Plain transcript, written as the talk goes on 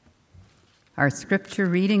Our scripture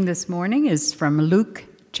reading this morning is from Luke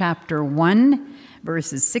chapter 1,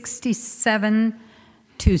 verses 67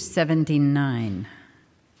 to 79.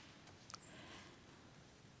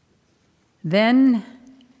 Then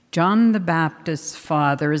John the Baptist's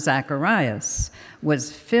father, Zacharias,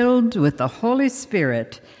 was filled with the Holy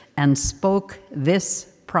Spirit and spoke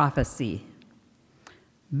this prophecy.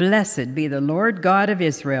 Blessed be the Lord God of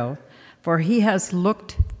Israel, for he has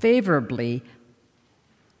looked favorably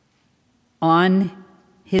on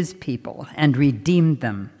his people and redeemed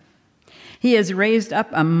them. He has raised up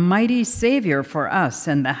a mighty Savior for us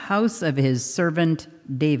in the house of his servant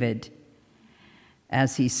David,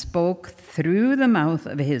 as he spoke through the mouth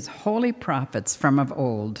of his holy prophets from of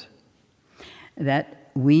old, that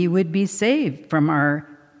we would be saved from our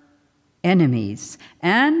enemies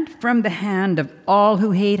and from the hand of all who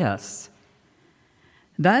hate us.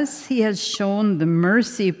 Thus he has shown the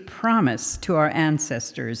mercy promised to our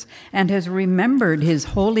ancestors and has remembered his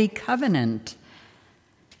holy covenant,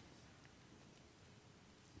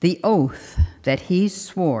 the oath that he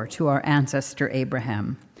swore to our ancestor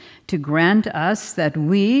Abraham, to grant us that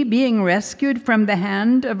we, being rescued from the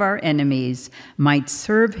hand of our enemies, might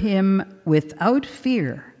serve him without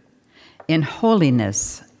fear, in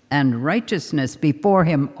holiness and righteousness before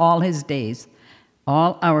him all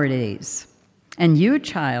our days. And you,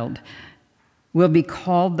 child, will be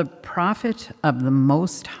called the prophet of the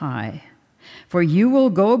Most High, for you will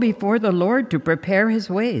go before the Lord to prepare his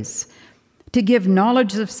ways, to give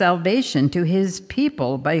knowledge of salvation to his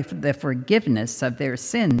people by the forgiveness of their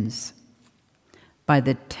sins, by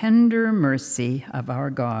the tender mercy of our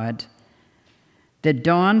God. The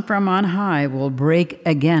dawn from on high will break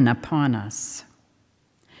again upon us,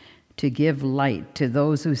 to give light to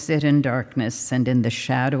those who sit in darkness and in the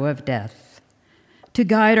shadow of death, to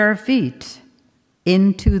guide our feet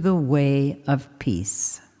into the way of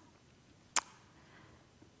peace.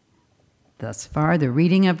 Thus far, the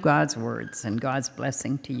reading of God's words, and God's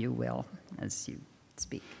blessing to you, Will, as you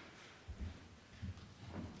speak.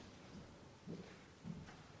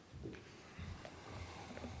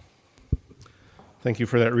 Thank you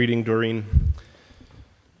for that reading, Doreen.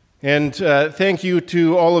 And thank you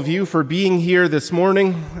to all of you for being here this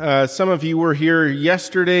morning. Some of you were here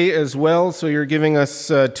yesterday as well, so you're giving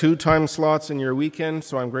us 2 time slots in your weekend,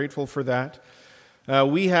 so I'm grateful for that.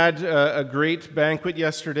 We had a great banquet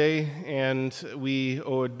yesterday, and we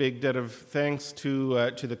owe a big debt of thanks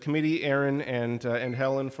to the committee, Aaron and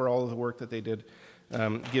Helen, for all of the work that they did,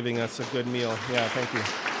 giving us a good meal. Yeah, thank you.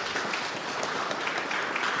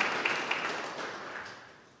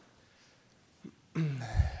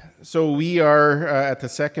 So we are at the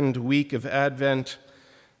second week of Advent.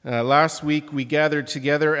 Last week we gathered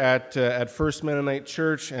together at First Mennonite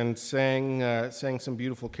Church and sang some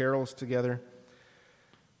beautiful carols together.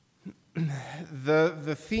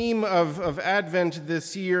 The theme of Advent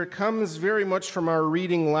this year comes very much from our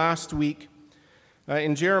reading last week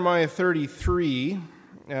in Jeremiah 33,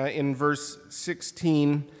 in verse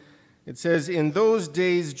 16. It says, "In those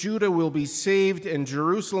days Judah will be saved and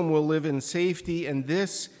Jerusalem will live in safety, and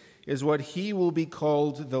this is what he will be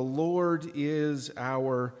called: the Lord is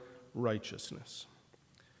our righteousness."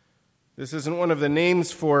 This isn't one of the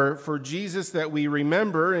names for Jesus that we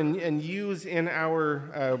remember and use in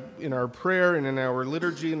our prayer and in our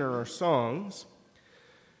liturgy and in our songs.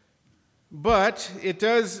 But it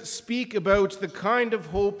does speak about the kind of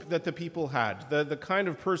hope that the people had, the kind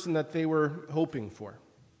of person that they were hoping for.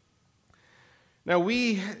 Now,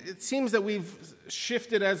 it seems that we've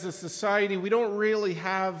shifted as a society. We don't really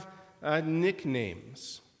have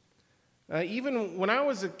nicknames. Even when I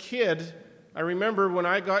was a kid, I remember when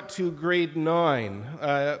I got to grade 9,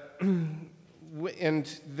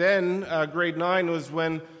 and then grade 9 was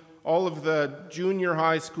when all of the junior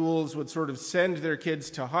high schools would sort of send their kids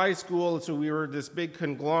to high school, so we were this big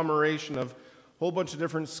conglomeration of a whole bunch of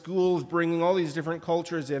different schools bringing all these different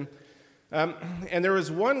cultures in. And there was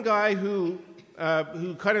one guy who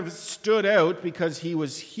kind of stood out because he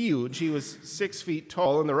was huge. He was 6 feet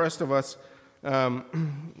tall, and the rest of us,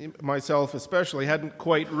 myself especially, hadn't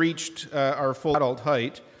quite reached our full adult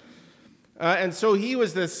height. And so he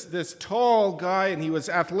was this tall guy, and he was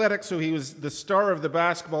athletic, so he was the star of the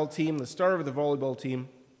basketball team, the star of the volleyball team.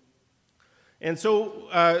 And so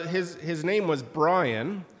his name was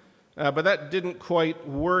Brian, but that didn't quite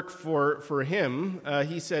work for him.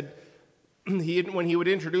 He said, when he would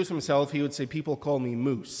introduce himself, he would say, "People call me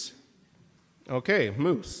Moose." Okay,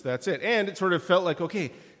 Moose, that's it. And it sort of felt like,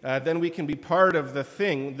 okay, then we can be part of the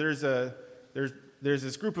thing. There's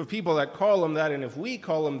this group of people that call him that, and if we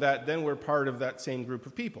call him that, then we're part of that same group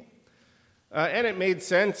of people. And it made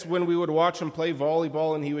sense when we would watch him play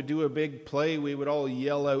volleyball and he would do a big play, we would all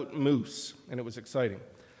yell out Moose, and it was exciting.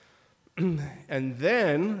 And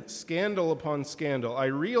then, scandal upon scandal, I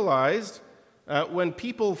realized when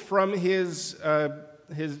people from his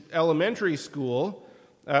elementary school,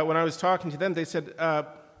 when I was talking to them, they said,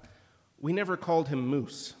 we never called him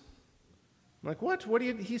Moose. I'm like, what?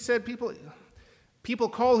 He said people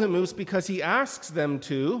call him Moose because he asks them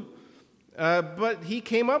to, but he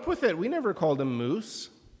came up with it. We never called him Moose.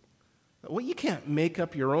 Well, you can't make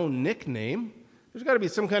up your own nickname. There's got to be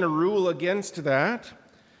some kind of rule against that.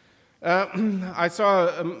 I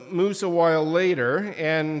saw Moose a while later,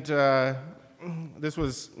 and this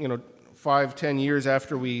was, 5-10 years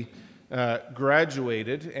after we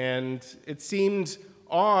graduated, and it seemed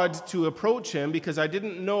odd to approach him because I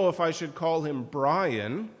didn't know if I should call him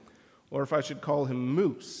Brian or if I should call him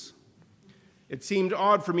Moose. It seemed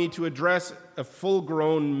odd for me to address a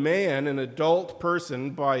full-grown man, an adult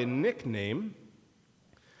person, by a nickname,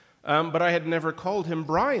 but I had never called him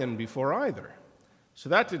Brian before either. So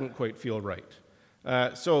that didn't quite feel right.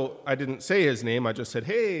 So I didn't say his name, I just said,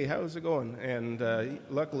 "Hey, how's it going?" And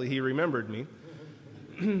luckily he remembered me.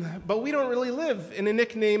 But we don't really live in a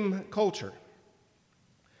nickname culture.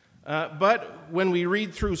 But when we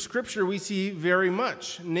read through Scripture, we see very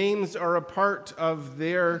much. Names are a part of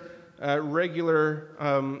their regular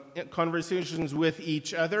conversations with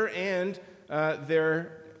each other and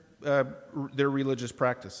their religious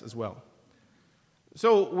practice as well.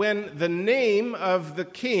 So when the name of the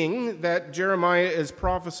king that Jeremiah is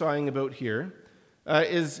prophesying about here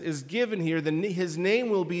is given here, his name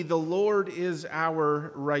will be "The Lord is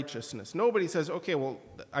our righteousness." Nobody says, "Okay, well,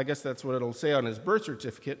 I guess that's what it'll say on his birth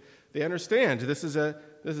certificate." They understand this is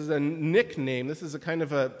a nickname. This is a kind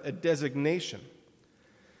of a designation.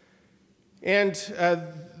 And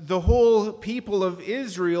the whole people of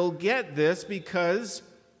Israel get this because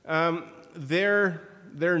their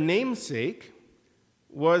namesake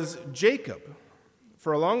was Jacob.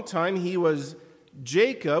 For a long time, he was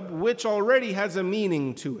Jacob, which already has a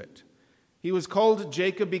meaning to it. He was called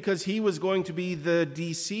Jacob because he was going to be the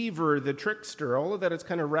deceiver, the trickster. All of that is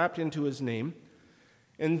kind of wrapped into his name.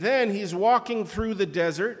 And then he's walking through the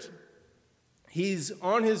desert. He's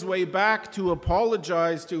on his way back to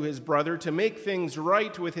apologize to his brother, to make things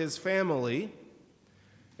right with his family.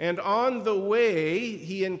 And on the way,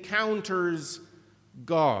 he encounters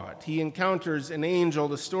God. He encounters an angel.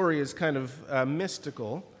 The story is kind of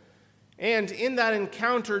mystical. And in that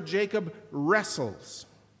encounter, Jacob wrestles.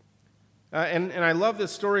 And I love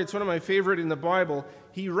this story. It's one of my favorite in the Bible.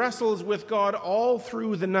 He wrestles with God all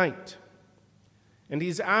through the night. And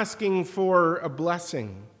he's asking for a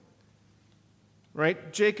blessing.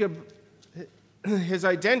 Right? Jacob, his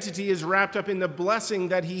identity is wrapped up in the blessing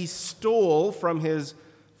that he stole from his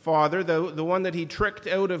father, the one that he tricked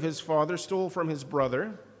out of his father, stole from his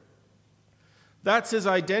brother. That's his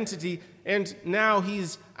identity, and now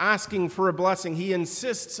he's asking for a blessing. He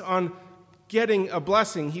insists on getting a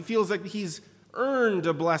blessing. He feels like he's earned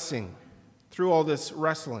a blessing through all this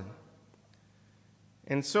wrestling.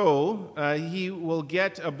 And so he will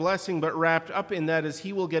get a blessing, but wrapped up in that is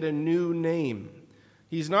he will get a new name.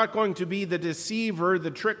 He's not going to be the deceiver,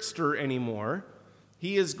 the trickster anymore.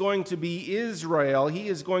 He is going to be Israel. He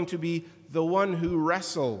is going to be the one who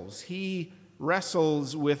wrestles. He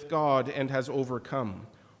wrestles with God and has overcome.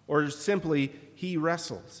 Or simply, he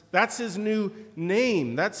wrestles. That's his new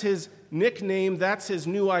name. That's his nickname. That's his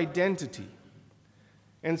new identity.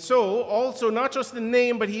 And so, also, not just the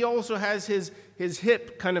name, but he also has his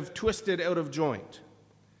hip kind of twisted out of joint.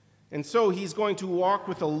 And so he's going to walk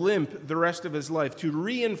with a limp the rest of his life to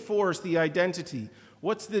reinforce the identity.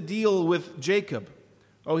 What's the deal with Jacob?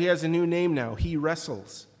 Oh, he has a new name now. He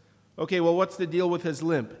wrestles. Okay, well, what's the deal with his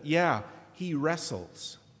limp? Yeah, he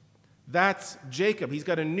wrestles. That's Jacob. He's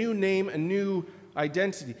got a new name, a new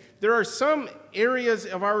identity. There are some areas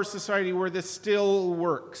of our society where this still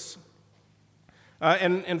works.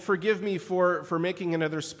 And forgive me for making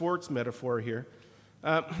another sports metaphor here.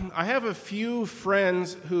 I have a few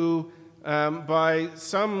friends who, by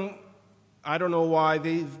some, I don't know why,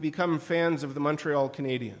 they've become fans of the Montreal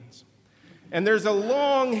Canadiens. And there's a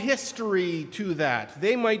long history to that.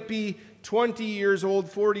 They might be 20 years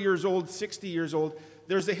old, 40 years old, 60 years old.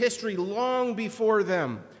 There's a history long before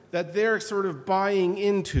them that they're sort of buying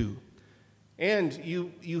into. And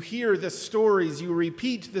you hear the stories, you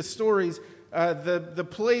repeat the stories. The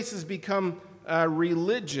place has become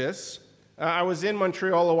religious. I was in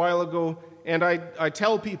Montreal a while ago, and I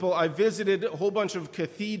tell people I visited a whole bunch of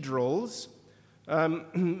cathedrals.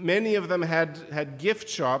 Many of them had gift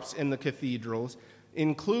shops in the cathedrals,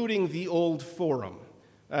 including the Old Forum.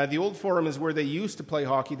 The old Forum is where they used to play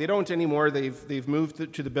hockey. They don't anymore. They've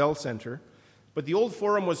moved to the Bell Center. But the old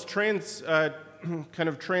Forum was transformed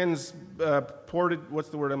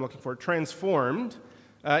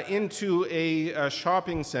into a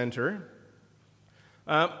shopping center.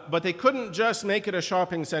 But they couldn't just make it a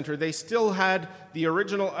shopping center. They still had the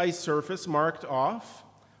original ice surface marked off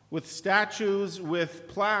with statues, with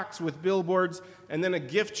plaques, with billboards, and then a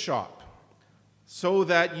gift shop so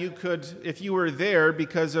that you could, if you were there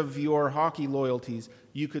because of your hockey loyalties,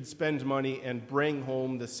 you could spend money and bring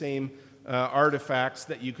home the same artifacts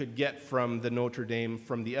that you could get from the Notre Dame,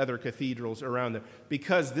 from the other cathedrals around there,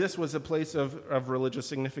 because this was a place of religious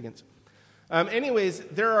significance. Anyways,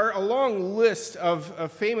 there are a long list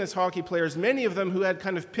of famous hockey players, many of them who had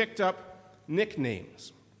kind of picked up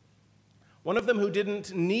nicknames. One of them who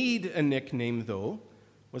didn't need a nickname, though,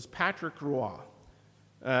 was Patrick Roy.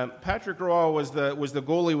 Patrick Roy was the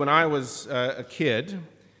goalie when I was a kid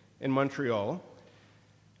in Montreal.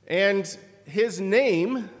 And his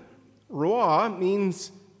name, Roy,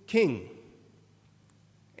 means king.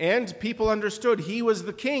 And people understood he was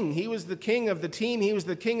the king. He was the king of the team. He was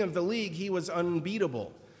the king of the league. He was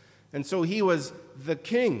unbeatable. And so he was the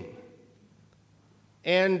king.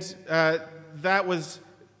 And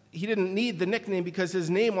he didn't need the nickname because his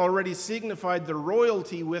name already signified the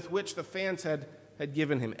royalty with which the fans had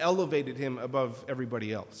given him, elevated him above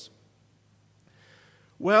everybody else.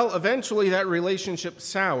 Well, eventually that relationship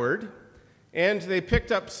soured, and they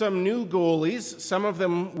picked up some new goalies. Some of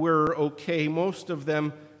them were okay. Most of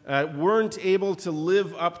them weren't able to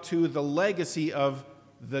live up to the legacy of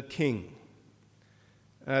the king.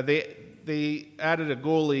 They added a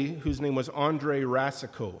goalie whose name was Andre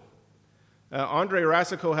Racicot. Andre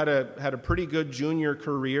Racicot had a pretty good junior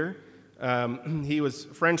career. He was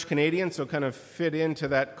French-Canadian, so kind of fit into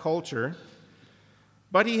that culture.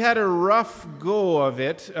 But he had a rough go of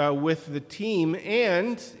it with the team,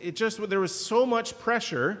 and there was so much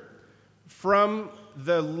pressure from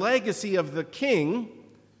the legacy of the king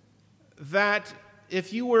that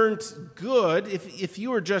if you weren't good, if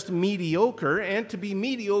you were just mediocre, and to be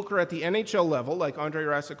mediocre at the NHL level, like Andre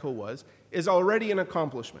Racicot was, is already an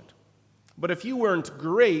accomplishment. But if you weren't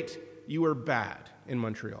great, you were bad in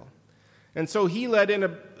Montreal. And so he let in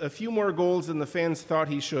a few more goals than the fans thought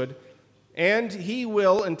he should, and he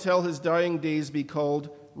will, until his dying days, be called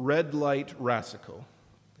Red Light Racicot.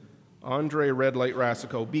 Andre Red Light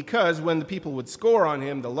Racicot, because when the people would score on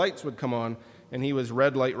him, the lights would come on, and he was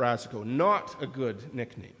Red Light Racicot. Not a good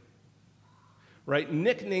nickname. Right?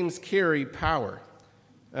 Nicknames carry power.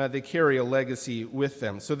 They carry a legacy with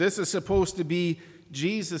them. So this is supposed to be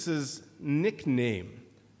Jesus' nickname,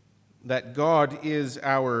 that God is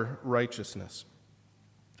our righteousness.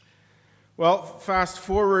 Well, fast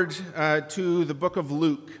forward to the book of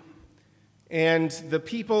Luke, and the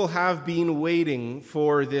people have been waiting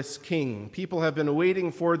for this king. People have been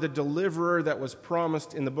waiting for the deliverer that was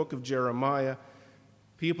promised in the book of Jeremiah.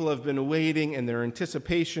 People have been waiting, and their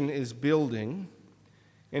anticipation is building.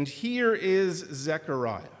 And here is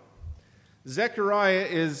Zechariah. Zechariah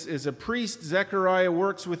is a priest. Zechariah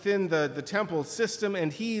works within the temple system,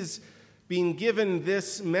 and he's been given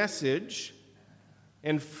this message.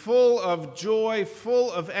 And full of joy,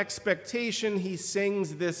 full of expectation, he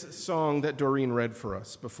sings this song that Doreen read for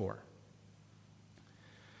us before.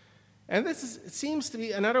 And it seems to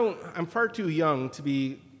be, and I'm far too young to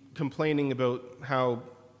be complaining about how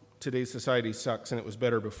today's society sucks and it was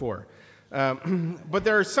better before. But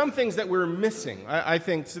there are some things that we're missing. I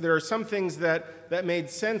think so. There are some things that made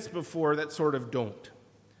sense before that sort of don't.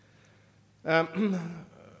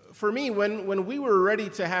 For me, when we were ready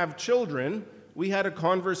to have children, we had a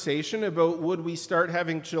conversation about would we start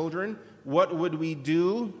having children? What would we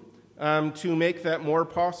do to make that more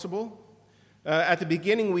possible? At the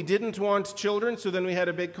beginning, we didn't want children, so then we had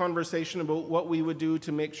a big conversation about what we would do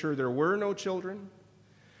to make sure there were no children.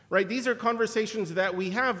 Right? These are conversations that we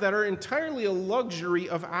have that are entirely a luxury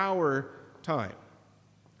of our time.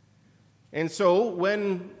 And so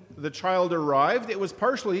when the child arrived, it was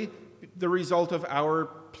partially the result of our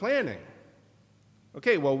planning.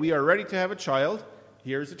 Okay, well, we are ready to have a child.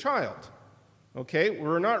 Here's a child. Okay,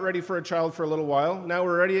 we're not ready for a child for a little while. Now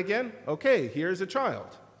we're ready again. Okay, here's a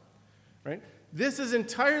child. Right? This is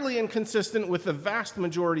entirely inconsistent with the vast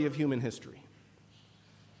majority of human history,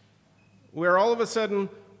 where all of a sudden,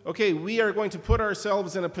 okay, we are going to put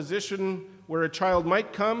ourselves in a position where a child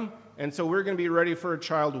might come, and so we're going to be ready for a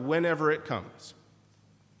child whenever it comes.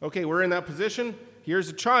 Okay, we're in that position. Here's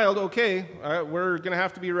a child. Okay, we're going to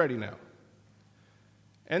have to be ready now.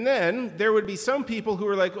 And then there would be some people who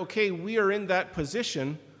are like, okay, we are in that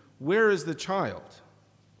position. Where is the child?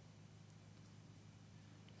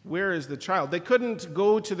 Where is the child? They couldn't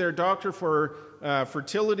go to their doctor for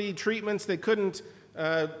fertility treatments. They couldn't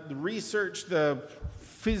research the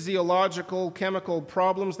physiological, chemical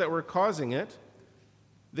problems that were causing it.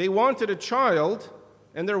 They wanted a child,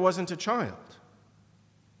 and there wasn't a child.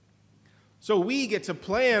 So we get to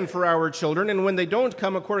plan for our children, and when they don't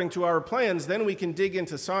come according to our plans, then we can dig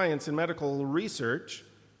into science and medical research.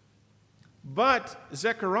 But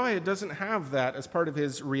Zechariah doesn't have that as part of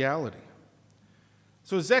his reality.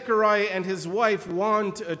 So Zechariah and his wife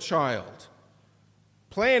want a child.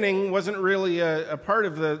 Planning wasn't really a part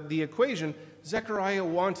of the equation. Zechariah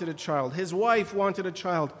wanted a child. His wife wanted a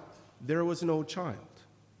child. There was no child.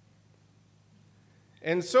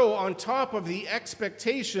 And so, on top of the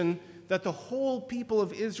expectation that the whole people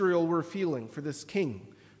of Israel were feeling for this king,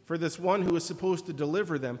 for this one who was supposed to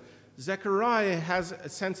deliver them, Zechariah has a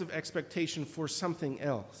sense of expectation for something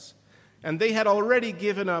else. And they had already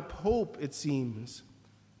given up hope, it seems.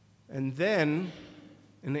 And then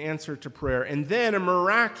an answer to prayer, and then a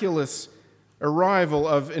miraculous arrival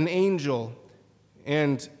of an angel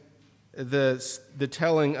and the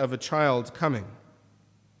telling of a child coming.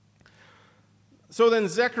 So then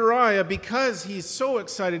Zechariah, because he's so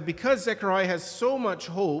excited, because Zechariah has so much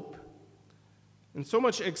hope and so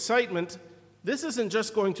much excitement, this isn't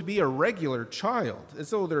just going to be a regular child, as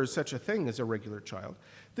though there is such a thing as a regular child.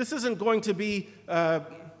 This isn't going to be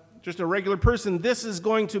just a regular person. This is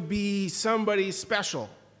going to be somebody special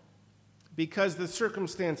because the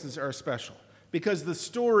circumstances are special, because the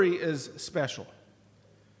story is special.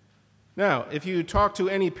 Now, if you talk to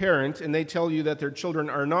any parent and they tell you that their children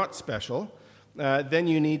are not special, then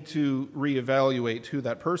you need to reevaluate who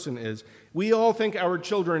that person is. We all think our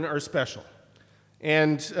children are special.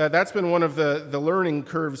 And that's been one of the learning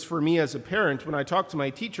curves for me as a parent. When I talk to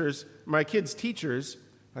my teachers, my kids' teachers,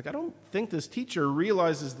 like, I don't think this teacher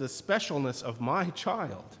realizes the specialness of my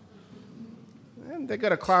child. And they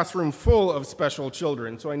got a classroom full of special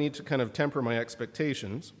children, so I need to kind of temper my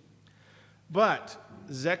expectations. But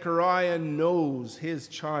Zechariah knows his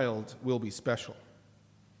child will be special.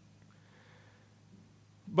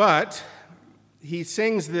 But he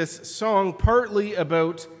sings this song partly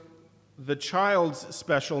about the child's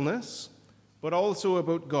specialness, but also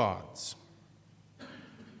about God's.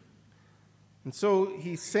 And so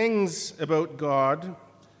he sings about God.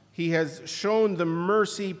 He has shown the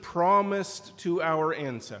mercy promised to our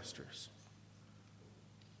ancestors.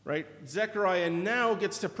 Right? Zechariah now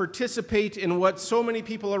gets to participate in what so many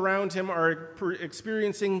people around him are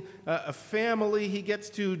experiencing, a family. He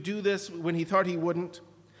gets to do this when he thought he wouldn't.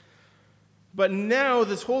 But now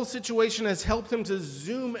this whole situation has helped him to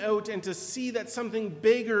zoom out and to see that something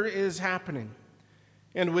bigger is happening.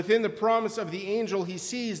 And within the promise of the angel, he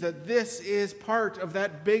sees that this is part of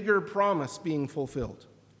that bigger promise being fulfilled.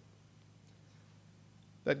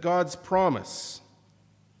 That God's promise,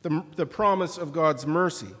 the promise of God's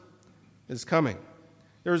mercy, is coming.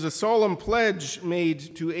 There was a solemn pledge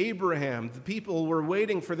made to Abraham. The people were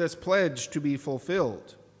waiting for this pledge to be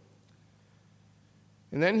fulfilled.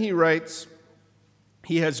 And then he writes,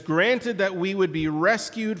 "He has granted that we would be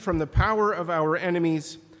rescued from the power of our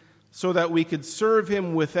enemies, so that we could serve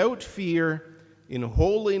him without fear in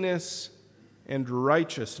holiness and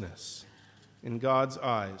righteousness in God's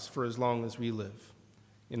eyes for as long as we live."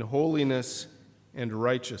 In holiness and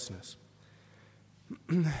righteousness.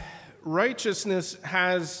 Righteousness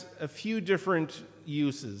has a few different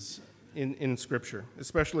uses in Scripture,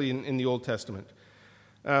 especially in the Old Testament.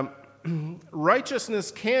 Righteousness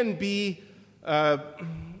can be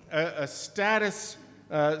a status,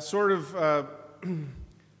 sort of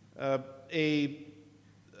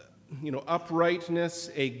uprightness,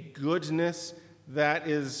 a goodness that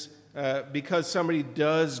is because somebody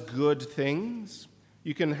does good things.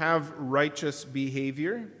 You can have righteous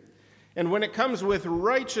behavior. And when it comes with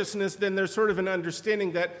righteousness, then there's sort of an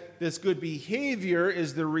understanding that this good behavior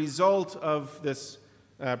is the result of this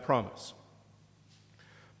promise.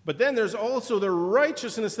 But then there's also the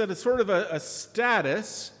righteousness that is sort of a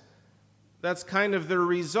status that's kind of the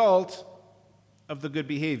result of the good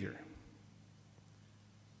behavior.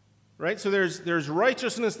 Right? So there's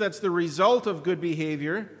righteousness that's the result of good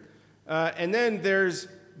behavior, and then there's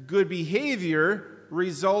good behavior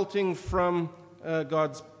resulting from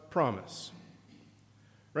God's promise.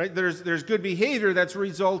 Right? There's good behavior that's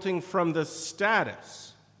resulting from the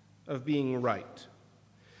status of being right.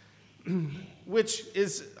 Which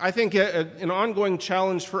is, I think, an ongoing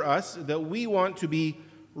challenge for us, that we want to be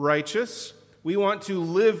righteous. We want to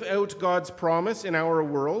live out God's promise in our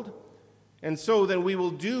world. And so then we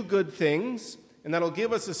will do good things, and that'll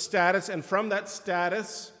give us a status, and from that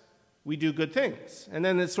status, we do good things. And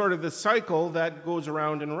then it's sort of the cycle that goes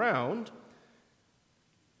around and around,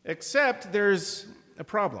 except there's a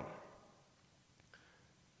problem.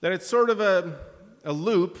 That it's sort of a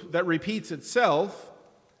loop that repeats itself,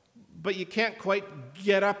 but you can't quite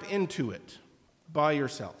get up into it by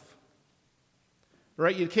yourself.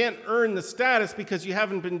 Right? You can't earn the status because you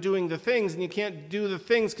haven't been doing the things, and you can't do the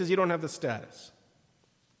things because you don't have the status.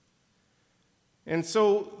 And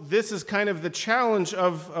so this is kind of the challenge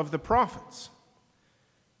of the prophets,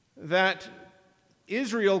 that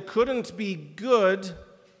Israel couldn't be good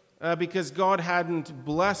because God hadn't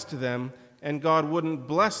blessed them, and God wouldn't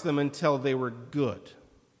bless them until they were good.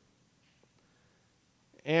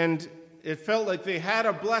 And it felt like they had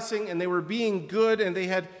a blessing, and they were being good, and they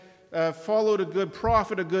had followed a good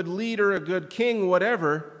prophet, a good leader, a good king,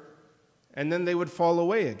 whatever, and then they would fall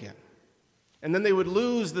away again. And then they would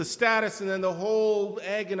lose the status, and then the whole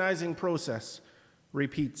agonizing process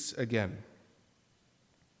repeats again.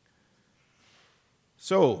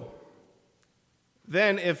 So,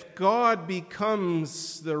 then if God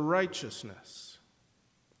becomes the righteousness,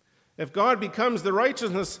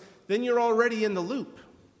 then you're already in the loop.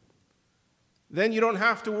 Then you don't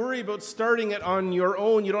have to worry about starting it on your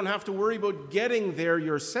own. You don't have to worry about getting there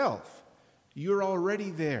yourself. You're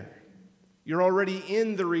already there. You're already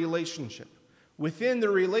in the relationship. Within the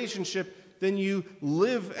relationship, then you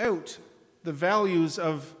live out the values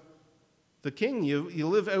of the king. You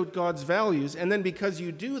live out God's values. And then because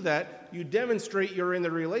you do that, you demonstrate you're in the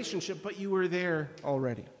relationship, but you were there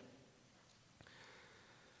already.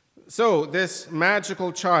 So this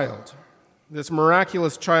magical child, this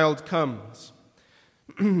miraculous child comes.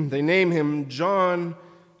 They name him John.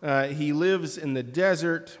 He lives in the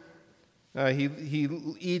desert. He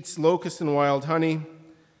eats locusts and wild honey.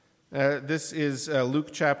 This is Luke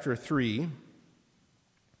chapter 3.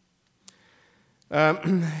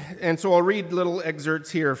 And so I'll read little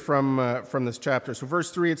excerpts here from this chapter. So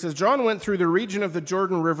verse 3, it says, John went through the region of the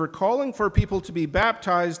Jordan River, calling for people to be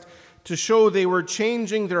baptized to show they were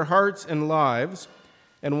changing their hearts and lives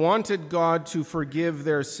and wanted God to forgive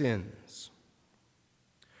their sins.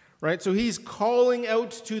 Right? So he's calling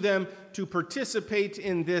out to them to participate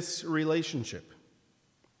in this relationship.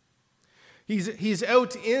 He's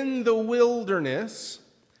out in the wilderness,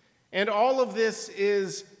 and all of this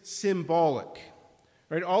is symbolic.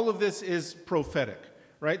 Right? All of this is prophetic.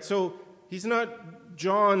 Right? So he's not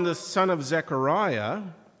John the son of Zechariah.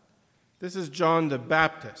 This is John the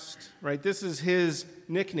Baptist. Right? This is his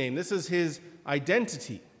nickname. This is his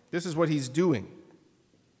identity. This is what he's doing.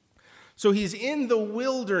 So he's in the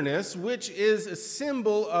wilderness, which is a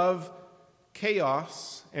symbol of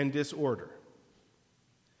chaos and disorder.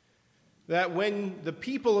 That when the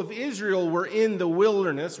people of Israel were in the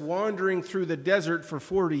wilderness, wandering through the desert for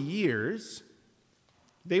 40 years,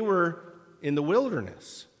 they were in the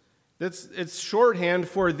wilderness. It's shorthand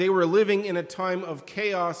for they were living in a time of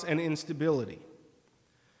chaos and instability.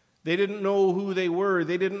 They didn't know who they were.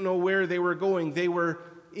 They didn't know where they were going. They were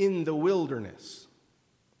in the wilderness.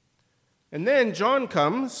 And then John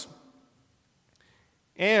comes,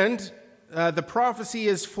 and the prophecy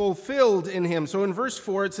is fulfilled in him. So in verse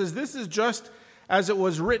 4, it says, this is just as it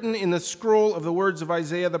was written in the scroll of the words of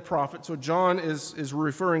Isaiah the prophet. So John is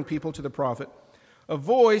referring people to the prophet. A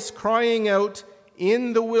voice crying out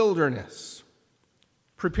in the wilderness,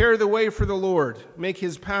 prepare the way for the Lord, make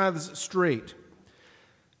his paths straight.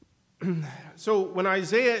 So when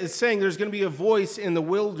Isaiah is saying there's going to be a voice in the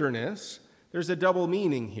wilderness, there's a double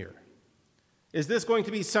meaning here. Is this going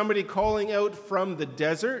to be somebody calling out from the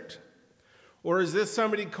desert? Or is this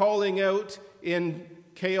somebody calling out in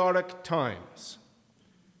chaotic times?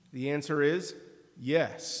 The answer is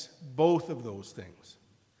yes, both of those things.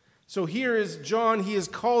 So here is John. He is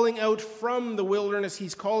calling out from the wilderness.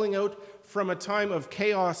 He's calling out from a time of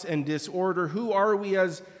chaos and disorder. Who are we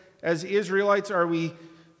as Israelites? Are we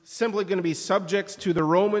simply going to be subjects to the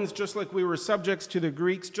Romans, just like we were subjects to the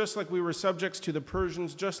Greeks, just like we were subjects to the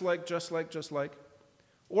Persians, just like?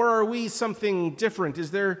 Or are we something different? Is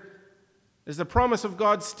the promise of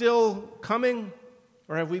God still coming,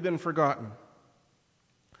 or have we been forgotten?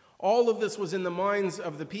 All of this was in the minds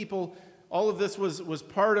of the people. All of this was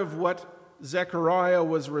part of what Zechariah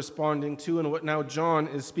was responding to and what now John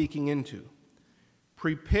is speaking into.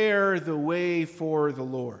 Prepare the way for the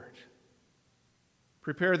Lord.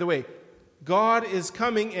 Prepare the way. God is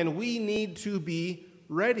coming, and we need to be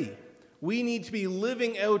ready. We need to be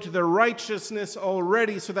living out the righteousness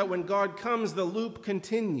already so that when God comes, the loop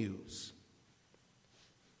continues.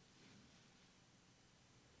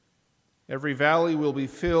 Every valley will be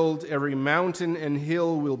filled, every mountain and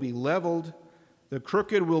hill will be leveled, The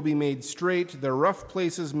crooked will be made straight, the rough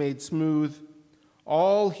places made smooth.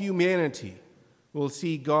 All humanity will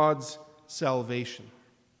see God's salvation.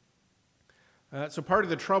 So part of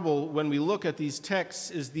the trouble when we look at these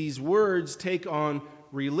texts is these words take on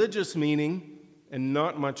religious meaning and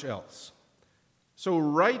not much else. So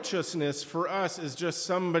righteousness for us is just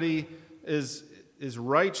somebody is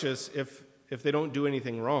righteous if they don't do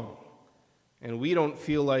anything wrong. And we don't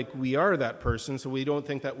feel like we are that person, so we don't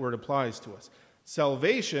think that word applies to us.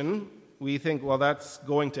 Salvation, we think, well, that's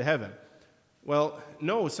going to heaven. Well,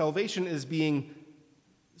 no, salvation is being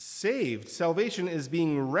saved. Salvation is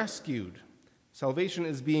being rescued. Salvation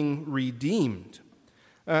is being redeemed.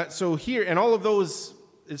 So here, and all of those,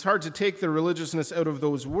 it's hard to take the religiousness out of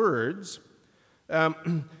those words,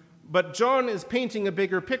 but John is painting a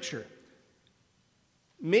bigger picture.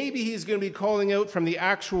 Maybe he's going to be calling out from the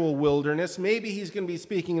actual wilderness. Maybe he's going to be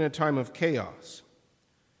speaking in a time of chaos.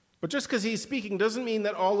 But just because he's speaking doesn't mean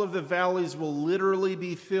that all of the valleys will literally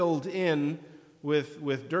be filled in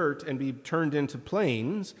with dirt and be turned into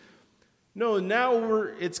plains. No, now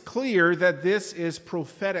it's clear that this is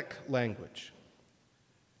prophetic language.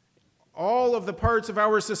 All of the parts of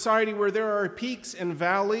our society where there are peaks and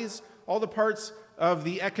valleys, all the parts of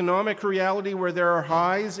the economic reality where there are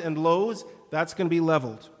highs and lows, that's going to be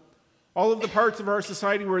leveled. All of the parts of our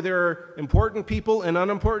society where there are important people and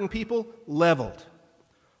unimportant people, leveled.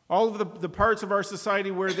 All of the parts of our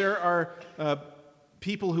society where there are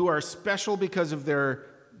people who are special because of their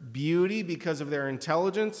beauty, because of their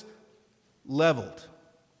intelligence, leveled.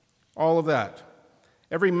 All of that.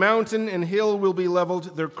 Every mountain and hill will be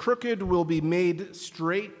leveled. The crooked will be made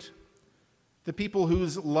straight. The people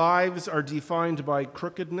whose lives are defined by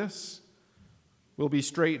crookedness will be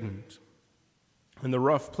straightened, and the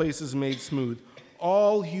rough places made smooth.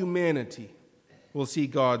 All humanity will see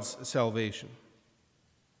God's salvation.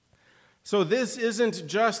 So this isn't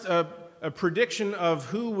just a prediction of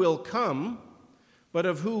who will come, but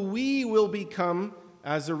of who we will become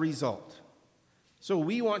as a result. So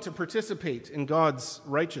we want to participate in God's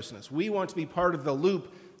righteousness. We want to be part of the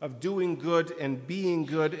loop of doing good and being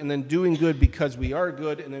good, and then doing good because we are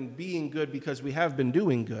good, and then being good because we have been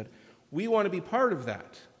doing good. We want to be part of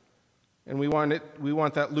that, and we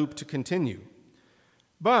want that loop to continue.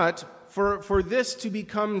 But for this to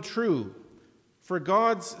become true, for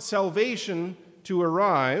God's salvation to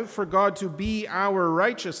arrive, for God to be our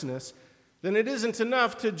righteousness, then it isn't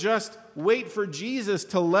enough to just wait for Jesus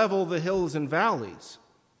to level the hills and valleys.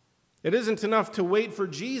 It isn't enough to wait for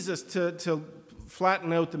Jesus to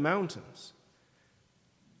flatten out the mountains.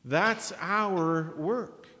 That's our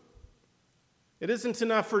work. It isn't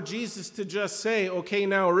enough for Jesus to just say, okay,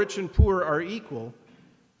 now rich and poor are equal.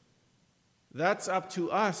 That's up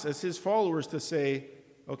to us as his followers to say,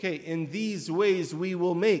 okay, in these ways we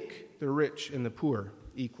will make the rich and the poor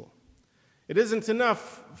equal. It isn't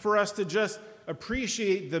enough for us to just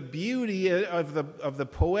appreciate the beauty of the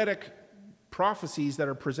poetic prophecies that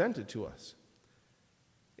are presented to us.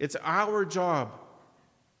 It's our job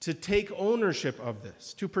to take ownership of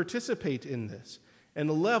this, to participate in this, and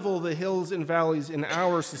level the hills and valleys in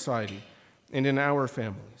our society and in our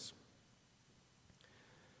families.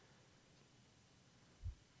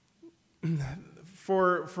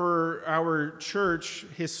 For our church,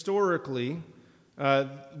 historically,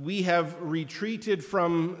 we have retreated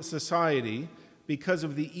from society because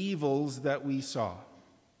of the evils that we saw.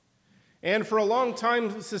 And for a long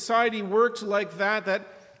time, society worked like that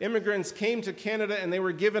immigrants came to Canada and they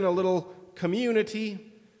were given a little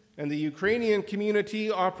community, and the Ukrainian community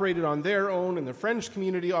operated on their own, and the French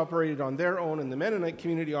community operated on their own, and the Mennonite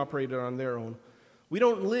community operated on their own. We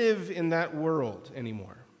don't live in that world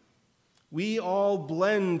anymore. We all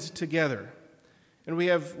blend together. And we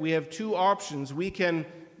have two options. We can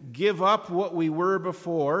give up what we were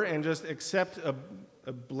before and just accept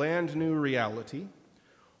a bland new reality,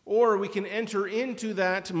 or we can enter into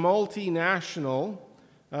that multinational,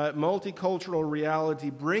 multicultural reality,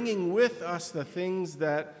 bringing with us the things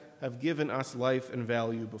that have given us life and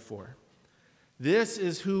value before. This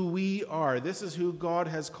is who we are. This is who God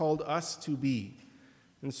has called us to be.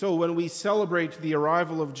 And so when we celebrate the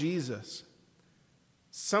arrival of Jesus,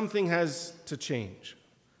 something has to change.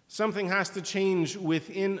 Something has to change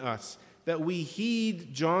within us, that we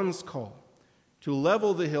heed John's call to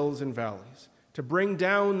level the hills and valleys, to bring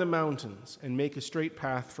down the mountains and make a straight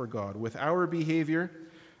path for God with our behavior,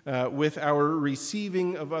 with our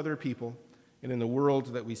receiving of other people, and in the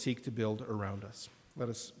world that we seek to build around us. Let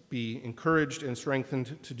us be encouraged and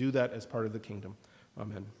strengthened to do that as part of the kingdom.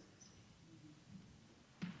 Amen.